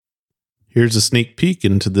Here's a sneak peek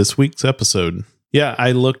into this week's episode. Yeah,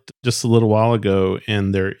 I looked just a little while ago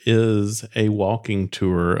and there is a walking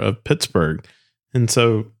tour of Pittsburgh. And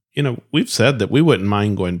so, we've said that we wouldn't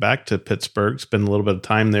mind going back to Pittsburgh, spend a little bit of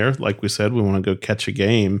time there. Like we said, we want to go catch a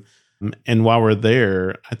game. And while we're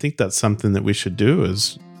there, I think that's something that we should do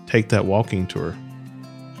is take that walking tour.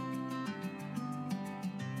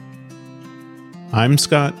 I'm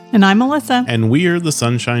Scott. And I'm Melissa. And we are the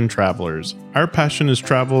Sunshine Travelers. Our passion is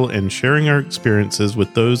travel and sharing our experiences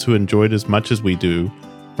with those who enjoy it as much as we do,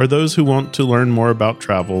 or those who want to learn more about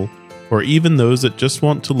travel, or even those that just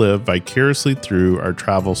want to live vicariously through our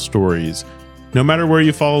travel stories. No matter where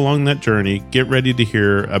you fall along that journey, get ready to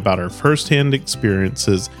hear about our firsthand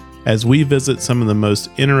experiences as we visit some of the most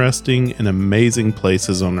interesting and amazing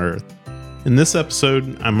places on Earth. In this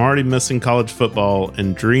episode, I'm already missing college football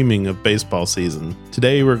and dreaming of baseball season.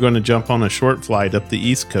 Today, we're going to jump on a short flight up the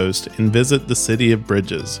East Coast and visit the city of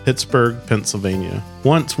bridges, Pittsburgh, Pennsylvania.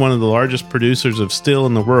 Once one of the largest producers of steel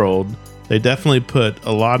in the world, they definitely put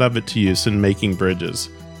a lot of it to use in making bridges.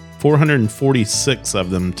 446 of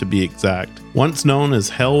them to be exact. Once known as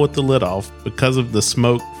hell with the lid off because of the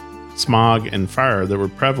smoke, smog, and fire that were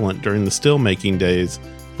prevalent during the steel making days,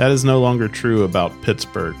 that is no longer true about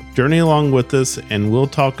Pittsburgh. Journey along with us and we'll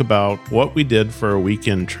talk about what we did for a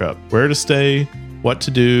weekend trip, where to stay, what to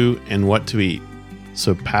do, and what to eat.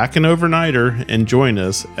 So pack an overnighter and join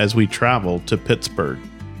us as we travel to Pittsburgh.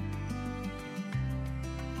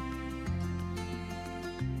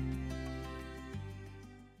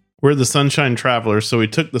 We're the Sunshine Travelers, so we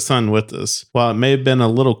took the sun with us. While it may have been a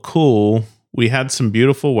little cool, we had some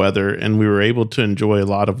beautiful weather and we were able to enjoy a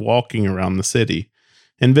lot of walking around the city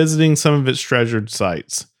and visiting some of its treasured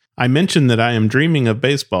sites. I mentioned that I am dreaming of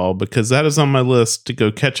baseball because that is on my list to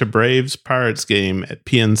go catch a Braves-Pirates game at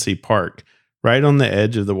PNC Park, right on the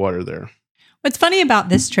edge of the water there. What's funny about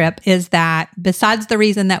this trip is that besides the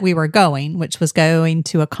reason that we were going, which was going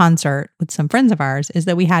to a concert with some friends of ours, is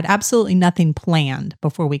that we had absolutely nothing planned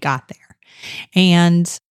before we got there.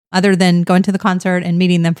 And other than going to the concert and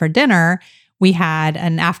meeting them for dinner, we had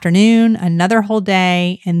an afternoon, another whole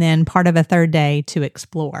day, and then part of a third day to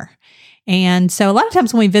explore. And so a lot of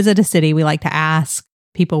times when we visit a city, we like to ask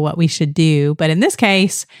people what we should do. But in this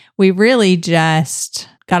case, we really just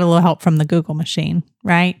got a little help from the Google machine,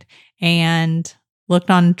 right? And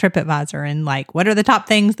looked on TripAdvisor and what are the top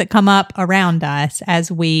things that come up around us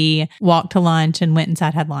as we walked to lunch and went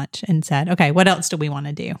inside, had lunch and said, okay, what else do we want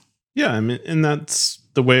to do? Yeah, and that's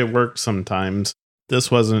the way it works sometimes. This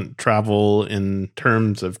wasn't travel in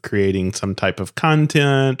terms of creating some type of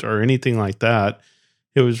content or anything like that.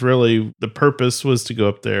 It was really, the purpose was to go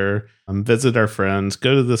up there, visit our friends,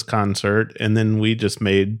 go to this concert, and then we just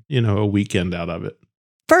made, a weekend out of it.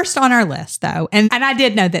 First on our list, though, and I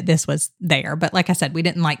did know that this was there, but like I said, we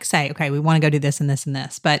didn't say, okay, we want to go do this and this and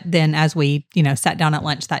this. But then as we, sat down at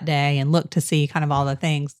lunch that day and looked to see kind of all the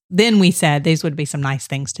things, then we said these would be some nice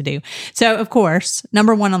things to do. So, of course,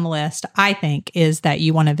 number one on the list, I think, is that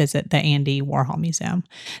you want to visit the Andy Warhol Museum.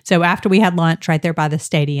 So after we had lunch right there by the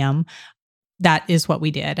stadium, that is what we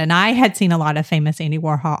did. And I had seen a lot of famous Andy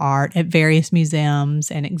Warhol art at various museums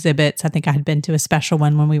and exhibits. I think I had been to a special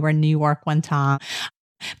one when we were in New York one time.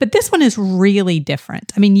 But this one is really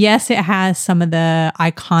different. I mean, yes, it has some of the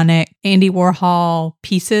iconic Andy Warhol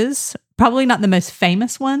pieces, probably not the most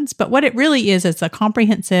famous ones, but what it really is, it's a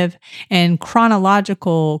comprehensive and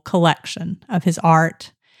chronological collection of his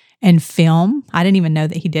art and film. I didn't even know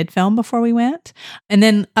that he did film before we went. And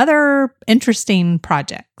then other interesting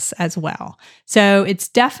projects as well. So it's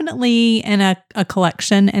definitely in a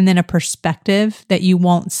collection and then a perspective that you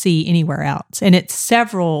won't see anywhere else. And it's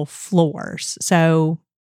several floors. So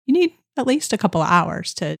you need at least a couple of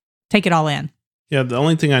hours to take it all in. Yeah, the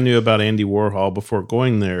only thing I knew about Andy Warhol before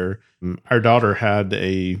going there, our daughter had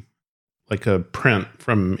a print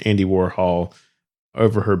from Andy Warhol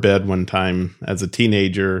over her bed one time as a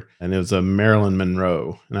teenager, and it was a Marilyn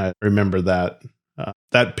Monroe. And I remember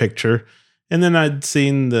that picture. And then I'd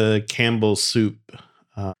seen the Campbell Soup,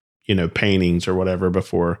 paintings or whatever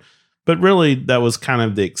before. But really, that was kind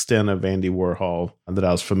of the extent of Andy Warhol that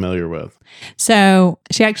I was familiar with. So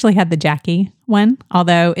she actually had the Jackie one,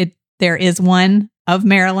 although there is one of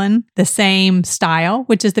Marilyn, the same style,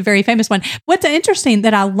 which is the very famous one. What's interesting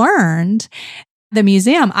that I learned, the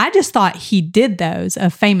museum, I just thought he did those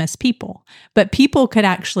of famous people, but people could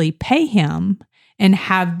actually pay him and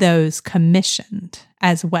have those commissioned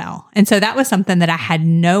as well. And so that was something that I had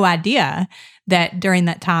no idea that during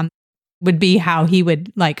that time would be how he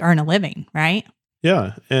would earn a living, right?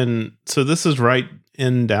 Yeah. And so this is right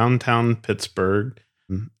in downtown Pittsburgh.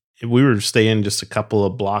 We were staying just a couple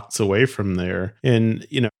of blocks away from there. And,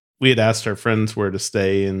 we had asked our friends where to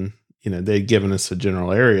stay, and they'd given us a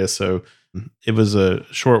general area. So it was a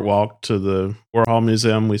short walk to the Warhol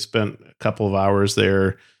Museum. We spent a couple of hours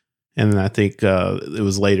there. And then I think it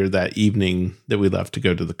was later that evening that we left to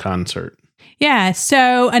go to the concert. Yeah.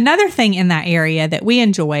 So another thing in that area that we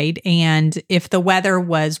enjoyed, and if the weather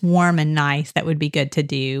was warm and nice, that would be good to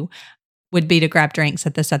do, would be to grab drinks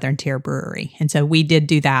at the Southern Tier Brewery. And so we did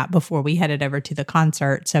do that before we headed over to the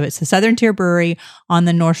concert. So it's the Southern Tier Brewery on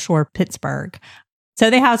the North Shore, Pittsburg. So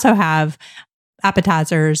they also have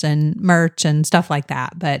appetizers and merch and stuff like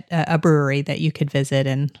that, but a brewery that you could visit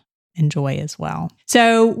and enjoy as well.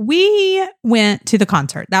 So we went to the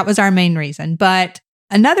concert. That was our main reason. But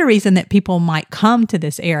another reason that people might come to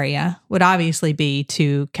this area would obviously be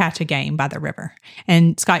to catch a game by the river.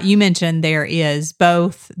 And Scott, you mentioned there is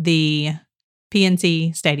both the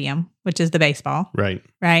PNC Stadium, which is the baseball. Right.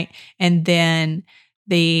 And then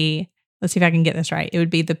let's see if I can get this right. It would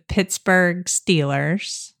be the Pittsburgh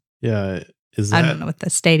Steelers. Yeah. I don't know what the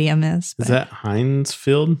stadium is. Is that Heinz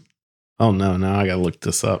Field? Oh, no. Now I got to look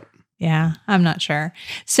this up. Yeah, I'm not sure.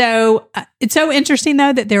 So it's so interesting,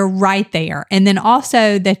 though, that they're right there. And then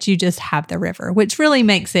also that you just have the river, which really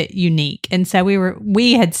makes it unique. And so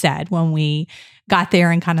we had said when we got there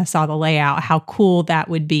and kind of saw the layout, how cool that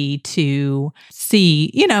would be to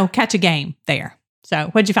see, catch a game there. So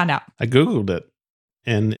what'd you find out? I Googled it,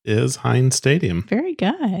 and it is Heinz Stadium. Very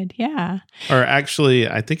good. Yeah. Or actually,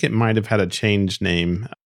 I think it might have had a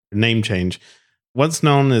name change. Once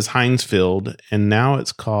known as Heinz Field, and now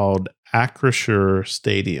it's called Acrisure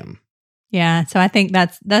Stadium. Yeah, so I think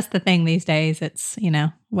that's the thing these days. It's,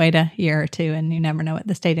 wait a year or two and you never know what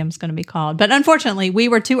the stadium's going to be called. But unfortunately, we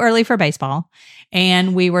were too early for baseball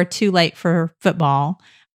and we were too late for football.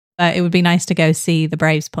 It would be nice to go see the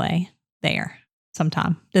Braves play there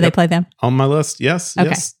sometime. Do they play them? On my list, yes. Okay.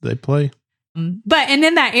 Yes, they play. And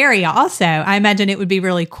in that area also, I imagine it would be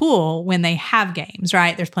really cool when they have games,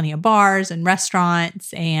 right? There's plenty of bars and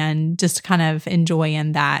restaurants and just kind of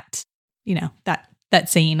enjoying that, that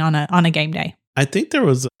scene on a game day. I think there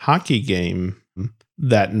was a hockey game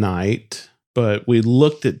that night, but we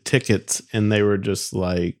looked at tickets and they were just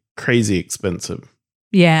like crazy expensive.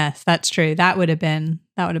 Yes, that's true. That would have been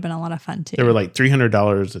a lot of fun too. They were like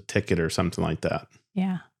 $300 a ticket or something like that.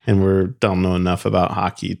 Yeah. And we don't know enough about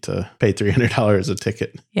hockey to pay $300 a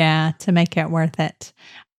ticket. Yeah, to make it worth it.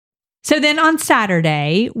 So then on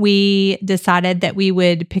Saturday, we decided that we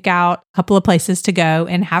would pick out a couple of places to go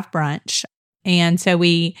and have brunch. And so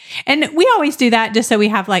we always do that just so we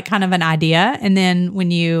have like kind of an idea. And then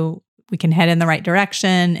we can head in the right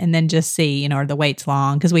direction and then just see, are the waits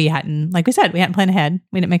long? Because we hadn't planned ahead.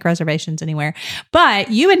 We didn't make reservations anywhere.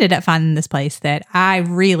 But you ended up finding this place that I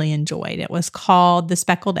really enjoyed. It was called the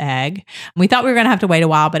Speckled Egg. We thought we were going to have to wait a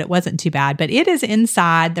while, but it wasn't too bad. But it is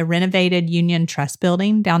inside the renovated Union Trust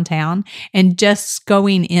building downtown. And just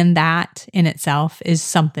going in that in itself is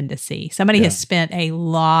something to see. Somebody has spent a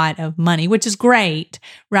lot of money, which is great,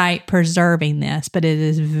 right? Preserving this, but it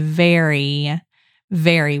is very,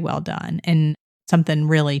 very well done and something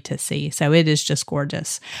really to see. So it is just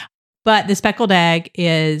gorgeous. But the Speckled Egg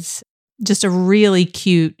is just a really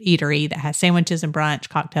cute eatery that has sandwiches and brunch,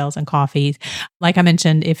 cocktails and coffees. Like I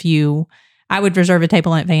mentioned, I would reserve a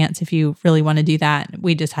table in advance if you really want to do that.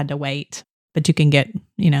 We just had to wait, but you can get,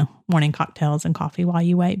 morning cocktails and coffee while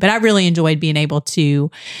you wait. But I really enjoyed being able to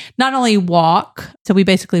not only walk. So we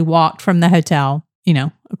basically walked from the hotel,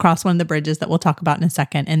 across one of the bridges that we'll talk about in a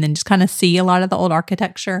second, and then just kind of see a lot of the old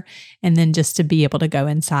architecture, and then just to be able to go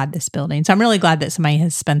inside this building. So I'm really glad that somebody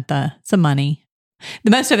has spent some money.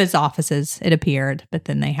 The most of it's offices, it appeared, but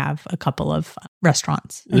then they have a couple of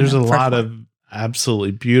restaurants. There's a lot of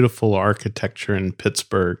absolutely beautiful architecture in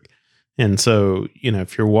Pittsburgh. And so,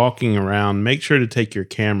 if you're walking around, make sure to take your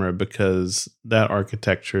camera because that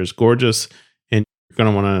architecture is gorgeous, and you're going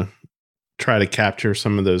to want to try to capture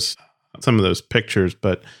some of those pictures,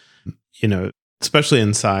 but especially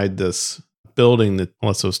inside this building that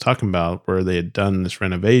Melissa was talking about, where they had done this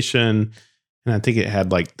renovation, and I think it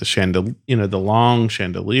had like the long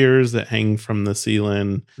chandeliers that hang from the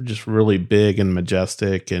ceiling, just really big and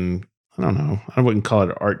majestic, and I don't know, I wouldn't call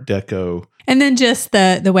it Art Deco. And then just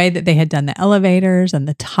the way that they had done the elevators and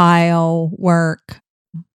the tile work.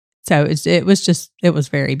 So it was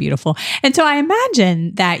very beautiful. And so I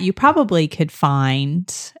imagine that you probably could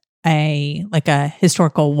find a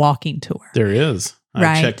historical walking tour. There is.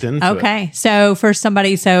 I checked into it. Okay. So for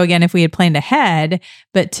somebody, again, if we had planned ahead,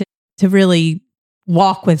 but to really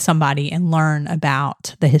walk with somebody and learn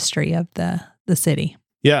about the history of the city.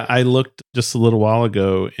 Yeah, I looked just a little while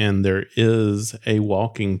ago and there is a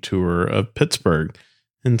walking tour of Pittsburgh.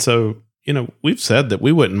 And so we've said that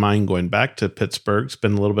we wouldn't mind going back to Pittsburgh,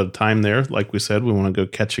 spend a little bit of time there. Like we said, we want to go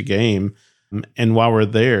catch a game. And while we're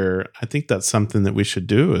there, I think that's something that we should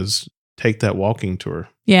do is take that walking tour.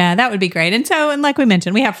 Yeah, that would be great. And like we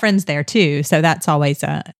mentioned, we have friends there too. So that's always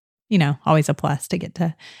always a plus to get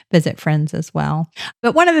to visit friends as well.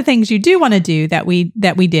 But one of the things you do want to do that we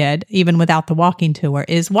did, even without the walking tour,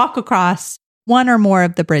 is walk across one or more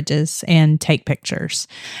of the bridges and take pictures.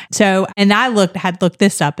 So, and I had looked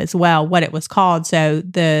this up as well, what it was called. So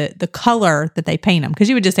the color that they paint them, because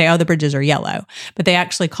you would just say, oh, the bridges are yellow, but they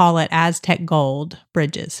actually call it Aztec gold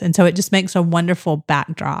bridges. And so it just makes a wonderful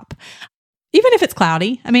backdrop. Even if it's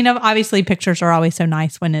cloudy. I mean, obviously pictures are always so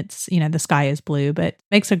nice when it's, the sky is blue, but it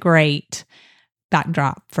makes a great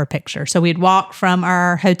backdrop for picture. So we'd walk from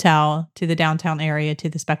our hotel to the downtown area to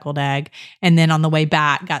the Speckled Egg. And then on the way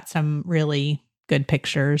back, got some really good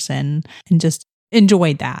pictures and just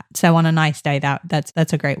enjoyed that. So on a nice day, that's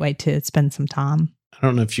a great way to spend some time. I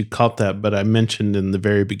don't know if you caught that, but I mentioned in the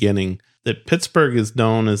very beginning that Pittsburgh is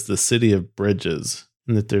known as the city of bridges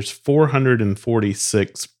and that there's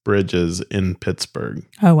 446 bridges in Pittsburgh.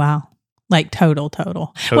 Oh, wow. Like total.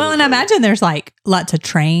 Well, and I imagine there's like lots of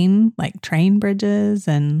train bridges.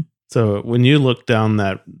 And so when you look down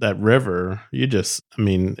that river,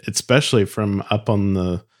 especially from up on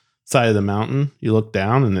the side of the mountain, you look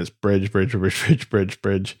down and it's bridge.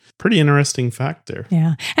 Pretty interesting fact there.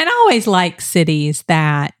 Yeah. And I always like cities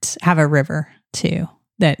that have a river too,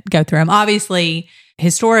 that go through them. Obviously,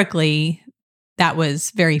 historically, that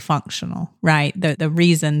was very functional, right? The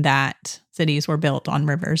reason that cities were built on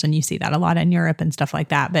rivers, and you see that a lot in Europe and stuff like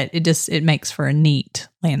that, but it makes for a neat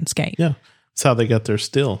landscape. Yeah. That's how they got their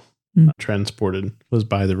steel transported, was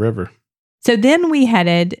by the river. So then we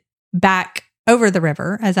headed back over the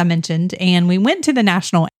river, as I mentioned, and we went to the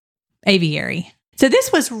National Aviary. So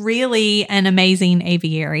this was really an amazing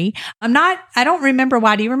aviary. I don't remember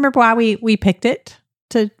why. Do you remember why we picked it?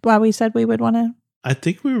 Why we said we would want to? I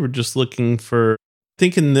think we were just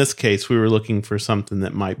in this case, we were looking for something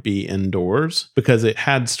that might be indoors because it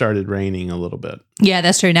had started raining a little bit. Yeah,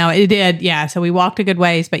 that's true. Now it did. Yeah. So we walked a good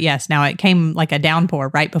ways, but yes, now it came like a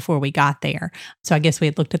downpour right before we got there. So I guess we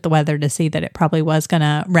had looked at the weather to see that it probably was going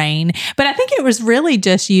to rain. But I think it was really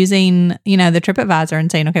just using, the TripAdvisor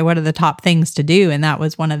and saying, okay, what are the top things to do? And that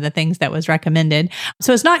was one of the things that was recommended.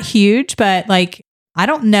 So it's not huge, but I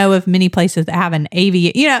don't know of many places that have an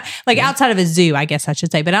aviary, outside of a zoo, I guess I should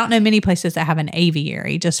say, but I don't know many places that have an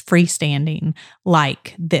aviary just freestanding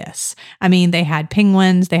like this. I mean, they had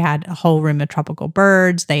penguins, they had a whole room of tropical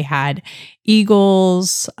birds, they had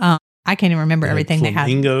eagles. I can't even remember everything they had.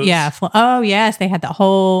 Yeah. Oh, yes. They had the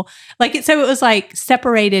whole, so it was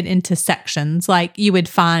separated into sections, like you would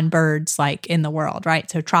find birds in the world, right?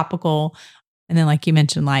 So tropical. And then you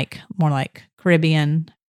mentioned, more like Caribbean.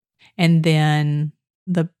 And then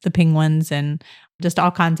the penguins and just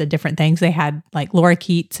all kinds of different things. They had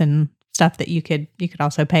lorikeets and stuff that you could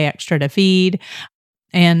also pay extra to feed.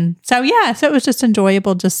 And so, so it was just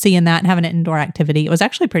enjoyable just seeing that and having an indoor activity. It was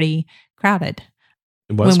actually pretty crowded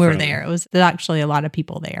when we were there. There's actually a lot of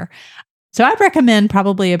people there. So I'd recommend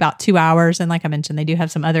probably about 2 hours. And like I mentioned, they do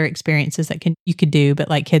have some other experiences that you could do,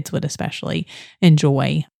 but kids would especially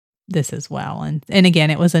enjoy this as well. And again,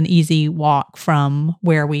 it was an easy walk from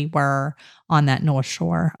where we were on that North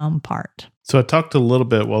Shore part. So I talked a little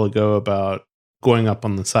bit a while ago about going up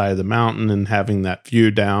on the side of the mountain and having that view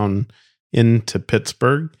down into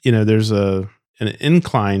Pittsburgh. There's an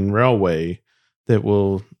incline railway that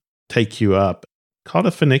will take you up. Called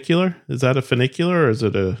a funicular? Is that a funicular or is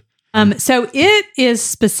it a... So it is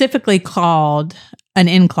specifically called an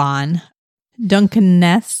incline.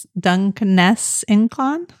 Duncaness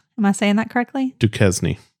incline. Am I saying that correctly?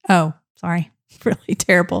 Duquesne. Oh, sorry. Really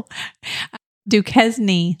terrible.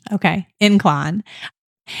 Duquesne. Okay. Incline.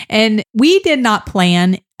 And we did not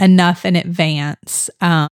plan enough in advance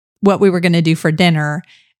what we were going to do for dinner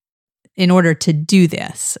in order to do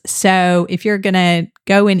this. So if you're going to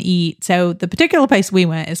go and eat, so the particular place we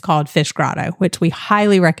went is called Fish Grotto, which we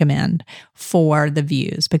highly recommend for the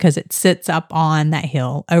views because it sits up on that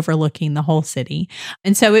hill overlooking the whole city.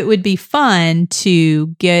 And so it would be fun to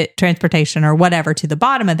get transportation or whatever to the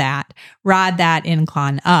bottom of that, ride that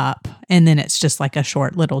incline up, and then it's just a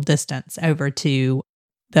short little distance over to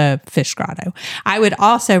the Fish Grotto. I would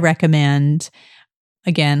also recommend,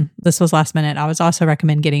 again, this was last minute, I was also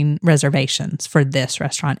recommend getting reservations for this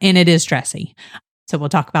restaurant. And it is dressy. So we'll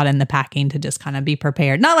talk about in the packing to just kind of be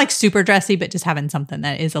prepared. Not super dressy, but just having something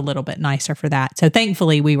that is a little bit nicer for that. So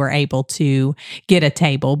thankfully we were able to get a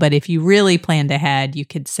table. But if you really planned ahead, you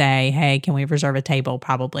could say, hey, can we reserve a table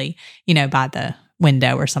probably, by the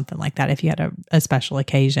window or something like that if you had a special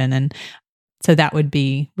occasion. And so that would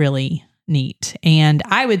be really neat. And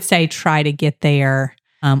I would say try to get there.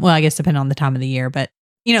 Well, I guess depending on the time of the year, but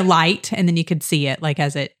light, and then you could see it like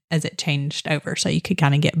as it changed over, so you could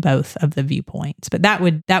kind of get both of the viewpoints. But that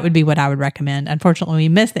would be what I would recommend. Unfortunately, we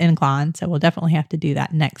missed the incline, so we'll definitely have to do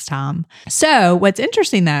that next time. So what's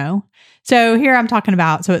interesting though, so here I'm talking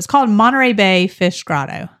about, so it's called Monterey Bay Fish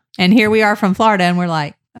Grotto, and here we are from Florida, and we're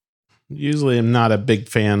like, usually I'm not a big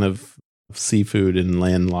fan of seafood in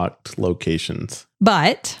landlocked locations,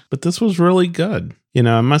 but this was really good.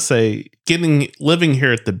 I must say, living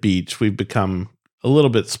here at the beach, we've become a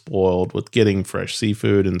little bit spoiled with getting fresh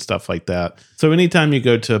seafood and stuff like that. So anytime you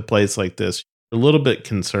go to a place like this, you're a little bit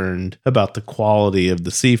concerned about the quality of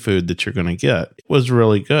the seafood that you're going to get. It was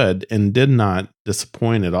really good and did not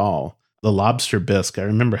disappoint at all. The lobster bisque, I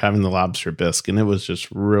remember having the lobster bisque, and it was just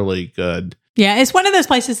really good. Yeah, it's one of those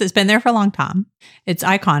places that's been there for a long time. It's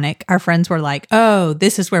iconic. Our friends were like, "Oh,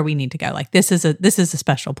 this is where we need to go. Like this is a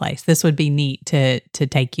special place. This would be neat to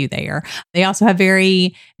take you there." They also have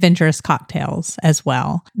very adventurous cocktails as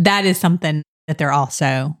well. That is something that they're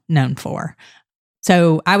also known for.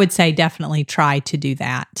 So I would say definitely try to do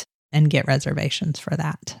that and get reservations for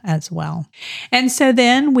that as well. And so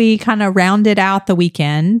then we kind of rounded out the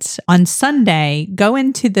weekend. On Sunday, go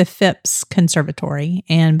into the Phipps Conservatory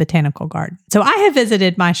and Botanical Garden. So I have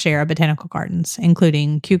visited my share of botanical gardens,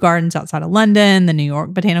 including Kew Gardens outside of London, the New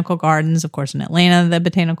York Botanical Gardens, of course, in Atlanta, the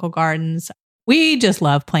Botanical Gardens. We just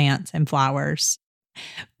love plants and flowers.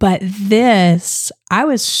 But this, I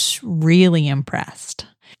was really impressed.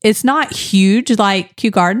 It's not huge like Kew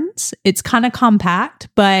Gardens. It's kind of compact,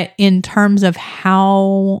 but in terms of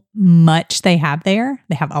how much they have there,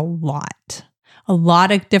 they have a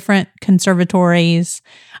lot of different conservatories.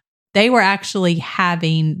 They were actually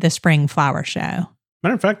having the spring flower show.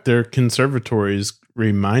 Matter of fact, their conservatories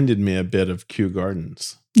reminded me a bit of Kew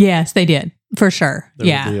Gardens. Yes, they did, for sure.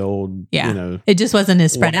 The old, it just wasn't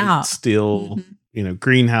as spread out. Steel,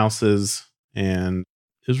 greenhouses, and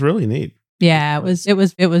it was really neat. Yeah, it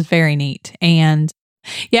was very neat. And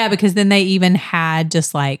yeah, because then they even had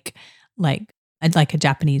just like a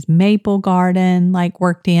Japanese maple garden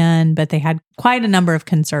worked in, but they had quite a number of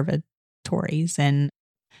conservatories, and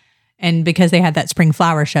because they had that spring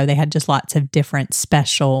flower show, they had just lots of different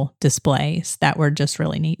special displays that were just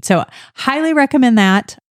really neat. So highly recommend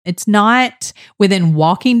that. It's not within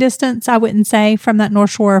walking distance, I wouldn't say, from that North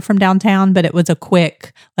Shore from downtown, but it was a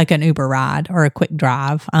quick, like an Uber ride or a quick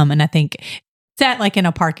drive. And I think it's at in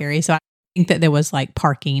a park area. So I think that there was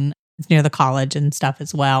parking near the college and stuff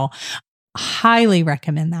as well. Highly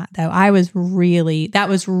recommend that though. That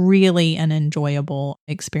was really an enjoyable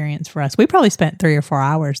experience for us. We probably spent 3 or 4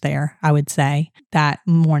 hours there, I would say, that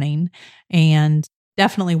morning, and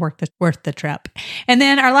definitely worth the trip. And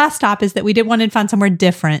then our last stop is that we did want to find somewhere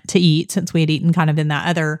different to eat, since we had eaten kind of in that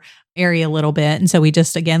other area a little bit. And so we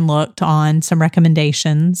just again looked on some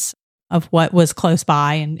recommendations of what was close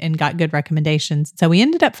by and got good recommendations. So we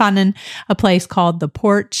ended up finding a place called The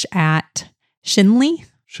Porch at Shinley.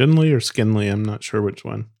 Shinley or Skinley, I'm not sure which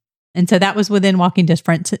one. And so that was within walking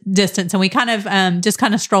distance. And we kind of just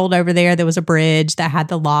strolled over there. There was a bridge that had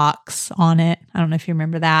the locks on it. I don't know if you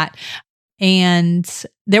remember that. And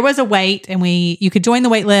there was a wait, and you could join the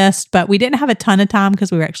wait list, but we didn't have a ton of time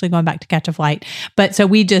because we were actually going back to catch a flight. But so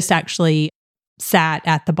we just actually sat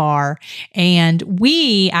at the bar, and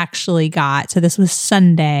we actually so this was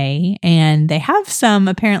Sunday, and they have some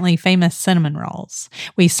apparently famous cinnamon rolls.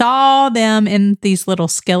 We saw them in these little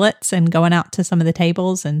skillets and going out to some of the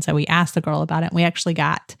tables. And so we asked the girl about it. And we actually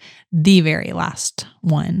got the very last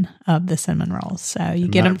one of the cinnamon rolls. So you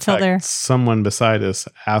get them till they're... Someone beside us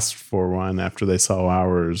asked for one after they saw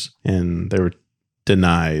ours, and they were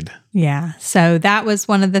denied. Yeah. So that was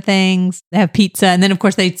one of the things. They have pizza. And then of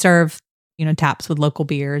course they serve taps with local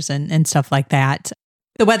beers and stuff like that.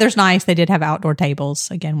 The weather's nice. They did have outdoor tables.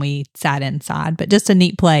 Again, we sat inside, but just a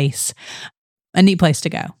neat place to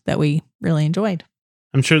go that we really enjoyed.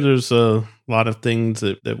 I'm sure there's a lot of things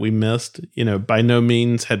that we missed. By no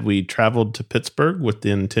means had we traveled to Pittsburgh with the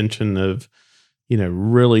intention of,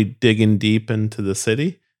 really digging deep into the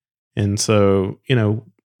city. And so,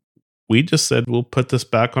 we just said, we'll put this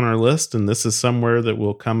back on our list, and this is somewhere that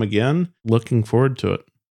will come again. Looking forward to it.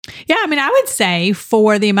 Yeah, I would say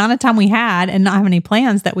for the amount of time we had and not have any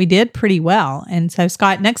plans, that we did pretty well. And so,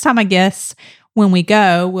 Scott, next time, I guess, when we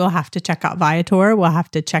go, we'll have to check out Viator. We'll have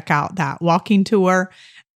to check out that walking tour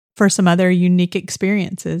for some other unique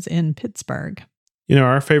experiences in Pittsburgh.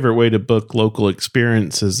 Our favorite way to book local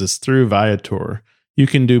experiences is through Viator. You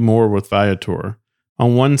can do more with Viator.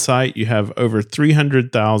 On one site, you have over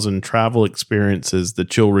 300,000 travel experiences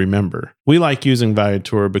that you'll remember. We like using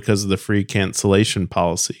Viator because of the free cancellation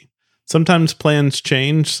policy. Sometimes plans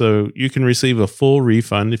change, so you can receive a full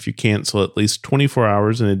refund if you cancel at least 24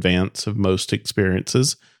 hours in advance of most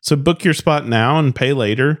experiences. So book your spot now and pay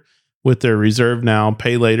later with their Reserve Now,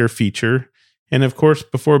 Pay Later feature. And of course,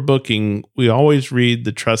 before booking, we always read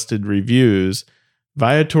the trusted reviews.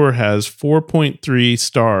 Viator has 4.3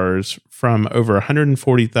 stars from over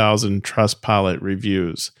 140,000 Trustpilot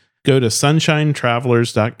reviews. Go to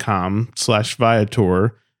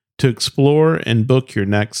sunshinetravelers.com/Viator to explore and book your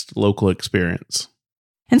next local experience.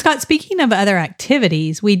 And Scott, speaking of other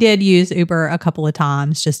activities, we did use Uber a couple of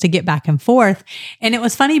times just to get back and forth. And it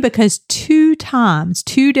was funny because 2 times,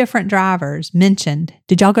 2 different drivers mentioned,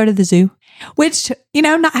 did y'all go to the zoo? Which,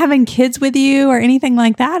 not having kids with you or anything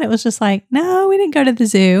like that, it was just like, no, we didn't go to the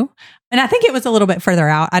zoo. And I think it was a little bit further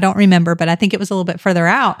out. I don't remember, but I think it was a little bit further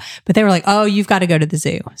out. But they were like, oh, you've got to go to the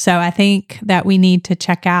zoo. So I think that we need to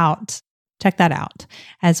check that out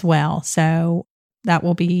as well. So that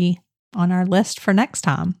will be on our list for next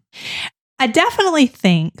time. I definitely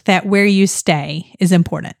think that where you stay is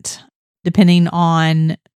important, depending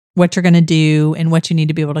on what you're going to do and what you need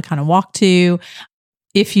to be able to kind of walk to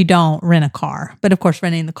if you don't rent a car. But of course,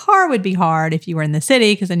 renting the car would be hard if you were in the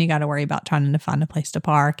city, because then you got to worry about trying to find a place to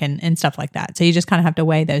park and stuff like that. So you just kind of have to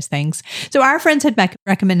weigh those things. So our friends had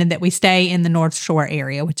recommended that we stay in the North Shore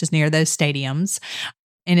area, which is near those stadiums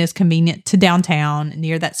and is convenient to downtown,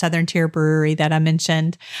 near that Southern Tier Brewery that I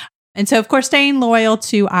mentioned. And so, of course, staying loyal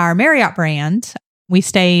to our Marriott brand, we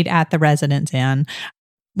stayed at the Residence Inn.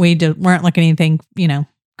 We weren't looking at anything,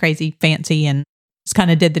 crazy fancy, and just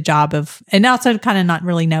kind of did the job of, and also kind of not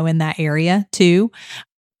really knowing that area too,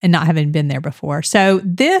 and not having been there before. So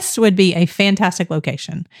this would be a fantastic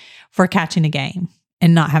location for catching a game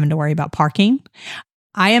and not having to worry about parking.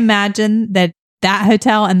 I imagine that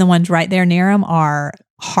hotel and the ones right there near them are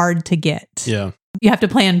hard to get. Yeah. You have to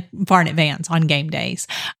plan far in advance on game days.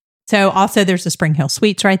 So also there's the Spring Hill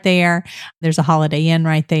Suites right there. There's a Holiday Inn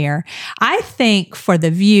right there. I think for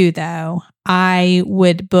the view though, I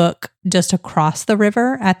would book just across the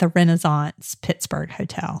river at the Renaissance Pittsburg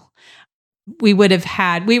Hotel. We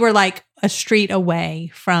were like a street away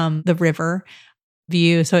from the river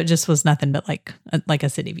view. So it just was nothing but like a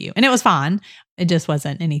city view. And it was fine. It just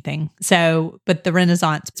wasn't anything. So, but the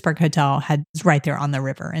Renaissance Pittsburg Hotel was right there on the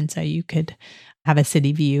river. And so you could have a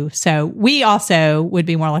city view. So we also would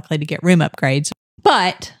be more likely to get room upgrades.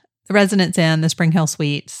 But the Residence Inn, the Spring Hill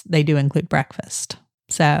Suites, they do include breakfast.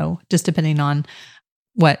 So just depending on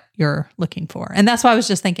what you're looking for. And that's why I was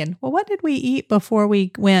just thinking, well, what did we eat before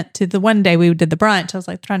we went to the one day we did the brunch? I was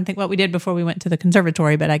like trying to think what we did before we went to the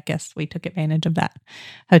conservatory, but I guess we took advantage of that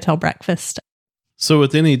hotel breakfast. So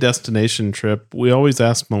with any destination trip, we always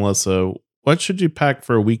ask Melissa, what should you pack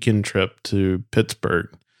for a weekend trip to Pittsburgh?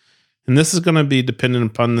 And this is going to be dependent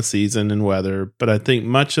upon the season and weather, but I think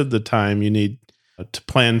much of the time you need to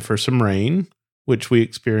plan for some rain, which we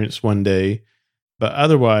experienced one day, but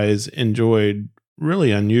otherwise enjoyed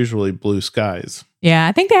really unusually blue skies. Yeah,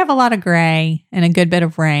 I think they have a lot of gray and a good bit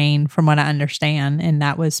of rain from what I understand, and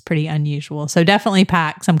that was pretty unusual. So definitely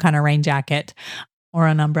pack some kind of rain jacket or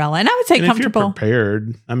an umbrella. And I would say comfortable. If you're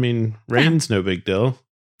prepared, rain's no big deal.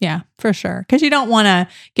 Yeah, for sure. Because you don't want to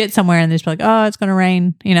get somewhere and just be like, oh, it's going to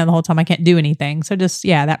rain, the whole time I can't do anything. So just,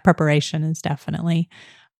 that preparation is definitely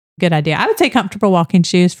a good idea. I would say comfortable walking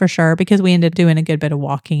shoes for sure, because we ended up doing a good bit of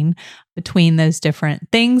walking between those different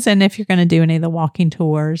things. And if you're going to do any of the walking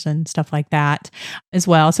tours and stuff like that as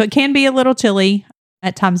well. So it can be a little chilly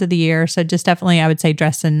at times of the year. So just definitely, I would say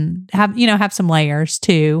dress and have some layers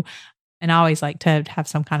too. And I always like to have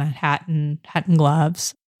some kind of hat and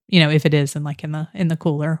gloves, if it is in the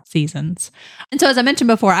cooler seasons. And so as I mentioned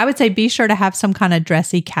before, I would say be sure to have some kind of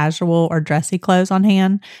dressy casual or dressy clothes on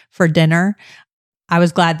hand for dinner. I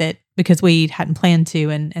was glad that because we hadn't planned to,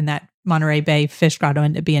 and that Monterey Bay Fish Grotto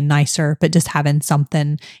ended up being nicer, but just having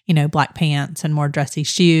something, black pants and more dressy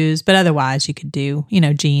shoes. But otherwise you could do,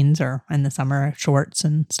 jeans, or in the summer shorts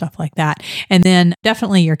and stuff like that. And then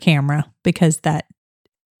definitely your camera, because that,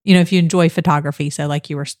 if you enjoy photography, so like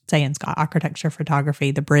you were saying, Scott, architecture photography,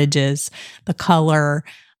 the bridges, the color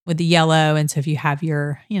with the yellow. And so if you have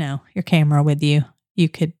your camera with you, you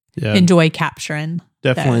could enjoy capturing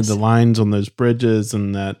definitely those. The lines on those bridges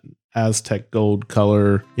and that Aztec gold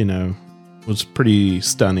color, was pretty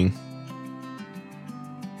stunning.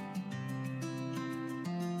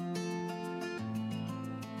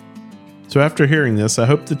 So after hearing this, I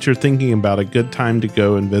hope that you're thinking about a good time to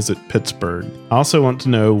go and visit Pittsburgh. I also want to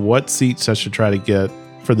know what seats I should try to get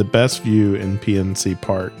for the best view in PNC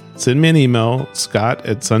Park. Send me an email,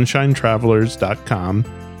 scott@sunshinetravelers.com,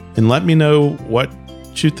 and let me know what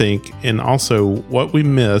you think and also what we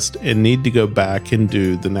missed and need to go back and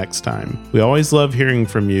do the next time. We always love hearing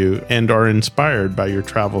from you and are inspired by your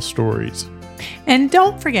travel stories. And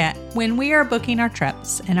don't forget, when we are booking our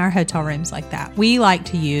trips and our hotel rooms like that, we like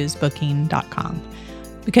to use booking.com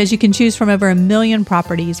because you can choose from over 1 million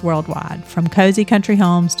properties worldwide, from cozy country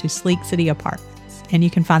homes to sleek city apartments. And you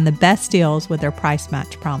can find the best deals with their price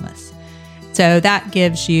match promise. So that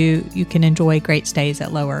gives you can enjoy great stays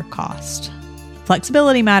at lower cost.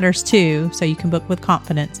 Flexibility matters too, so you can book with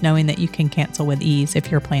confidence, knowing that you can cancel with ease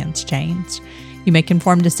if your plans change. You make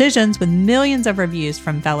informed decisions with millions of reviews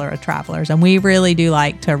from fellow travelers, and we really do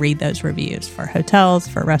like to read those reviews for hotels,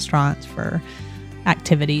 for restaurants, for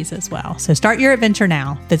activities as well. So start your adventure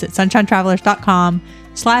now. Visit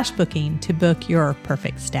sunshinetravelers.com/booking to book your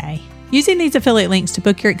perfect stay. Using these affiliate links to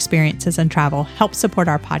book your experiences and travel helps support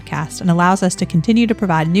our podcast and allows us to continue to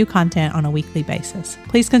provide new content on a weekly basis.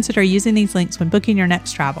 Please consider using these links when booking your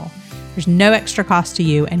next travel. There's no extra cost to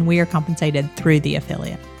you, and we are compensated through the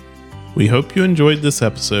affiliate. We hope you enjoyed this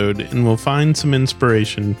episode and will find some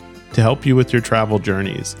inspiration to help you with your travel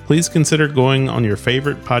journeys. Please consider going on your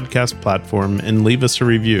favorite podcast platform and leave us a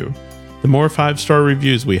review. The more 5-star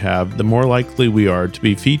reviews we have, the more likely we are to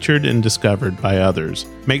be featured and discovered by others.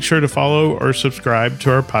 Make sure to follow or subscribe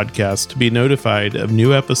to our podcast to be notified of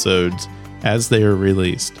new episodes as they are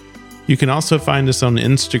released. You can also find us on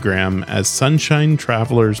Instagram as Sunshine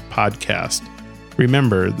Travelers Podcast.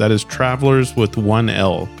 Remember, that is travelers with 1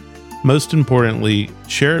 L. Most importantly,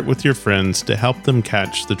 share it with your friends to help them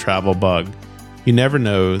catch the travel bug. You never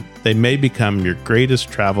know, they may become your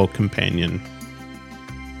greatest travel companion.